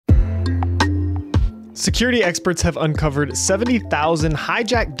Security experts have uncovered 70,000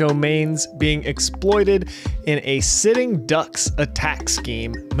 hijacked domains being exploited in a sitting ducks attack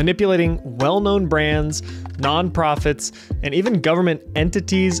scheme, manipulating well-known brands, nonprofits, and even government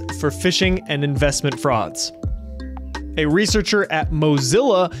entities for phishing and investment frauds. A researcher at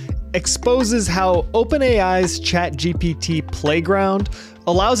Mozilla exposes how OpenAI's ChatGPT Playground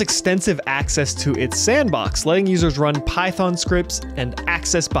allows extensive access to its sandbox, letting users run Python scripts and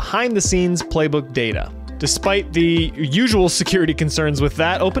access behind-the-scenes playbook data. Despite the usual security concerns with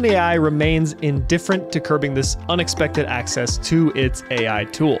that, OpenAI remains indifferent to curbing this unexpected access to its AI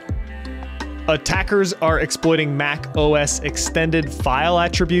tool. Attackers are exploiting macOS extended file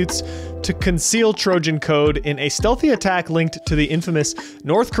attributes to conceal Trojan code in a stealthy attack linked to the infamous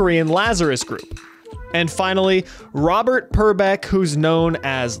North Korean Lazarus group. And finally, Robert Purbeck, who's known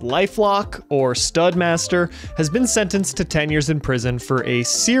as LifeLock or Studmaster, has been sentenced to 10 years in prison for a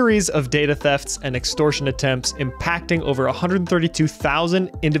series of data thefts and extortion attempts impacting over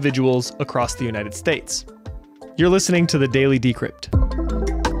 132,000 individuals across the United States. You're listening to the Daily Decrypt.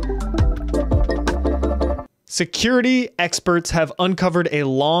 Security experts have uncovered a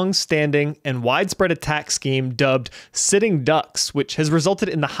long-standing and widespread attack scheme dubbed Sitting Ducks, which has resulted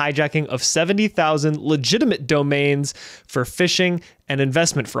in the hijacking of 70,000 legitimate domains for phishing and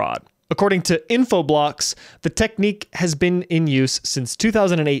investment fraud. According to Infoblox, the technique has been in use since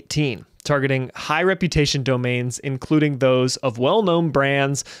 2018, targeting high-reputation domains, including those of well-known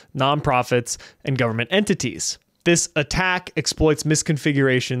brands, nonprofits, and government entities. This attack exploits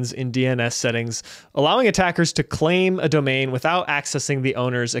misconfigurations in DNS settings, allowing attackers to claim a domain without accessing the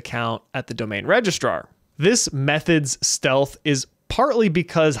owner's account at the domain registrar. This method's stealth is partly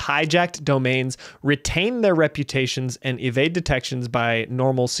because hijacked domains retain their reputations and evade detections by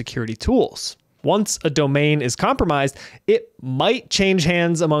normal security tools. Once a domain is compromised, it might change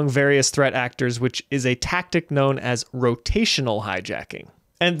hands among various threat actors, which is a tactic known as rotational hijacking.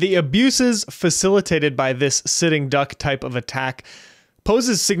 And the abuses facilitated by this sitting duck type of attack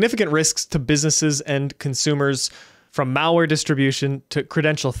poses significant risks to businesses and consumers, from malware distribution to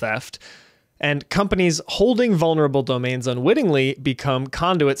credential theft. And companies holding vulnerable domains unwittingly become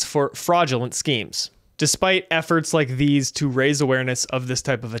conduits for fraudulent schemes. Despite efforts like these to raise awareness of this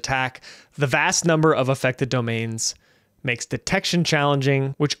type of attack, the vast number of affected domains makes detection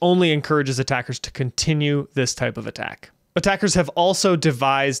challenging, which only encourages attackers to continue this type of attack. Attackers have also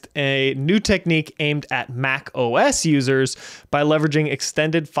devised a new technique aimed at macOS users by leveraging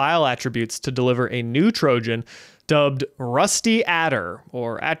extended file attributes to deliver a new Trojan dubbed RustyAttr,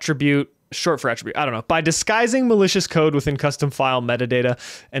 or attribute, short for attribute, I don't know. By disguising malicious code within custom file metadata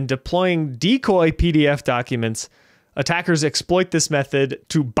and deploying decoy PDF documents, attackers exploit this method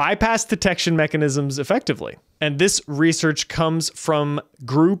to bypass detection mechanisms effectively. And this research comes from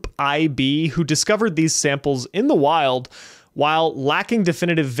Group IB, who discovered these samples in the wild. While lacking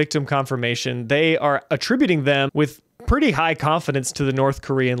definitive victim confirmation, they are attributing them with pretty high confidence to the North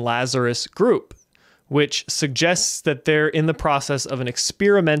Korean Lazarus group, which suggests that they're in the process of an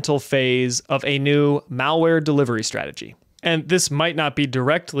experimental phase of a new malware delivery strategy. And this might not be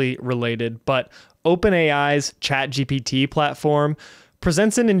directly related, but OpenAI's ChatGPT platform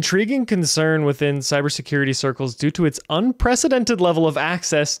presents an intriguing concern within cybersecurity circles due to its unprecedented level of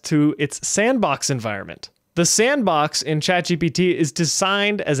access to its sandbox environment. The sandbox in ChatGPT is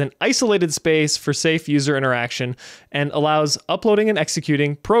designed as an isolated space for safe user interaction and allows uploading and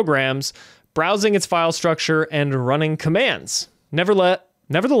executing programs, browsing its file structure, and running commands.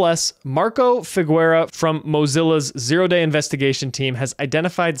 Nevertheless, Marco Figuera from Mozilla's zero-day investigation team has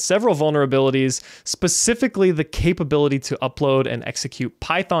identified several vulnerabilities, specifically the capability to upload and execute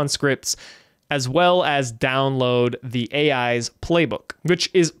Python scripts, as well as download the AI's playbook, which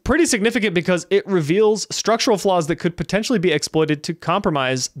is pretty significant because it reveals structural flaws that could potentially be exploited to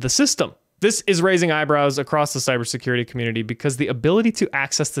compromise the system. This is raising eyebrows across the cybersecurity community because the ability to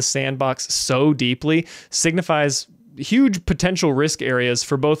access the sandbox so deeply signifies huge potential risk areas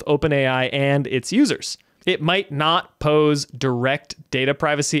for both OpenAI and its users. It might not pose direct data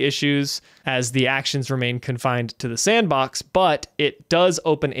privacy issues as the actions remain confined to the sandbox, but it does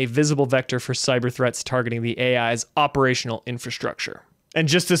open a visible vector for cyber threats targeting the AI's operational infrastructure. And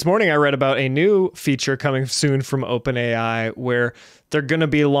just this morning, I read about a new feature coming soon from OpenAI where they're going to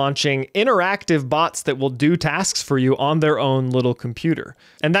be launching interactive bots that will do tasks for you on their own little computer.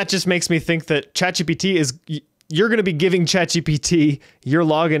 And that just makes me think that ChatGPT is... You're going to be giving ChatGPT your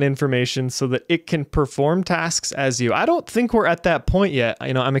login information so that it can perform tasks as you. I don't think we're at that point yet.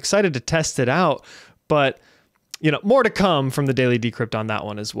 I'm excited to test it out, but more to come from the Daily Decrypt on that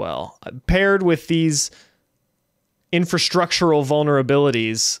one as well. Paired with these infrastructural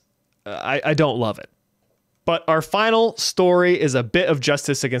vulnerabilities, I don't love it. But our final story is a bit of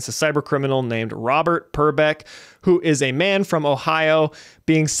justice against a cybercriminal named Robert Purbeck, who is a man from Ohio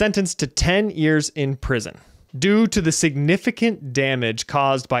being sentenced to 10 years in prison due to the significant damage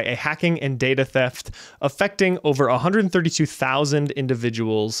caused by a hacking and data theft affecting over 132,000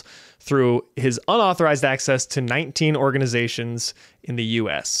 individuals through his unauthorized access to 19 organizations in the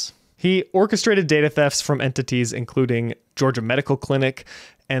US. He orchestrated data thefts from entities including Georgia Medical Clinic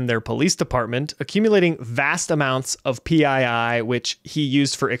and their police department, accumulating vast amounts of PII, which he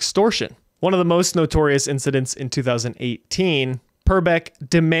used for extortion. One of the most notorious incidents in 2018, Purbeck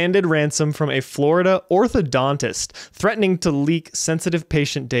demanded ransom from a Florida orthodontist, threatening to leak sensitive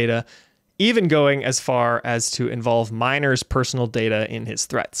patient data, even going as far as to involve minors' personal data in his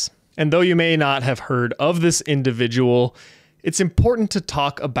threats. And though you may not have heard of this individual, it's important to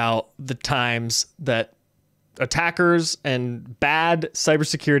talk about the times that attackers and bad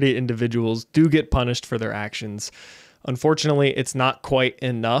cybersecurity individuals do get punished for their actions. Unfortunately, it's not quite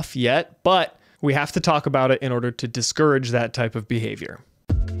enough yet, but we have to talk about it in order to discourage that type of behavior.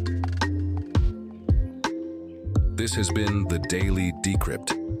 This has been the Daily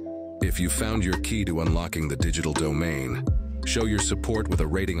Decrypt. If you found your key to unlocking the digital domain, show your support with a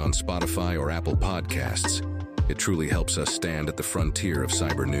rating on Spotify or Apple Podcasts. It truly helps us stand at the frontier of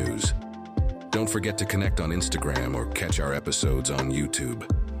cyber news. Don't forget to connect on Instagram or catch our episodes on YouTube.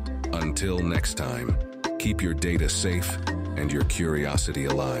 Until next time, keep your data safe and your curiosity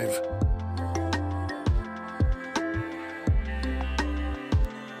alive.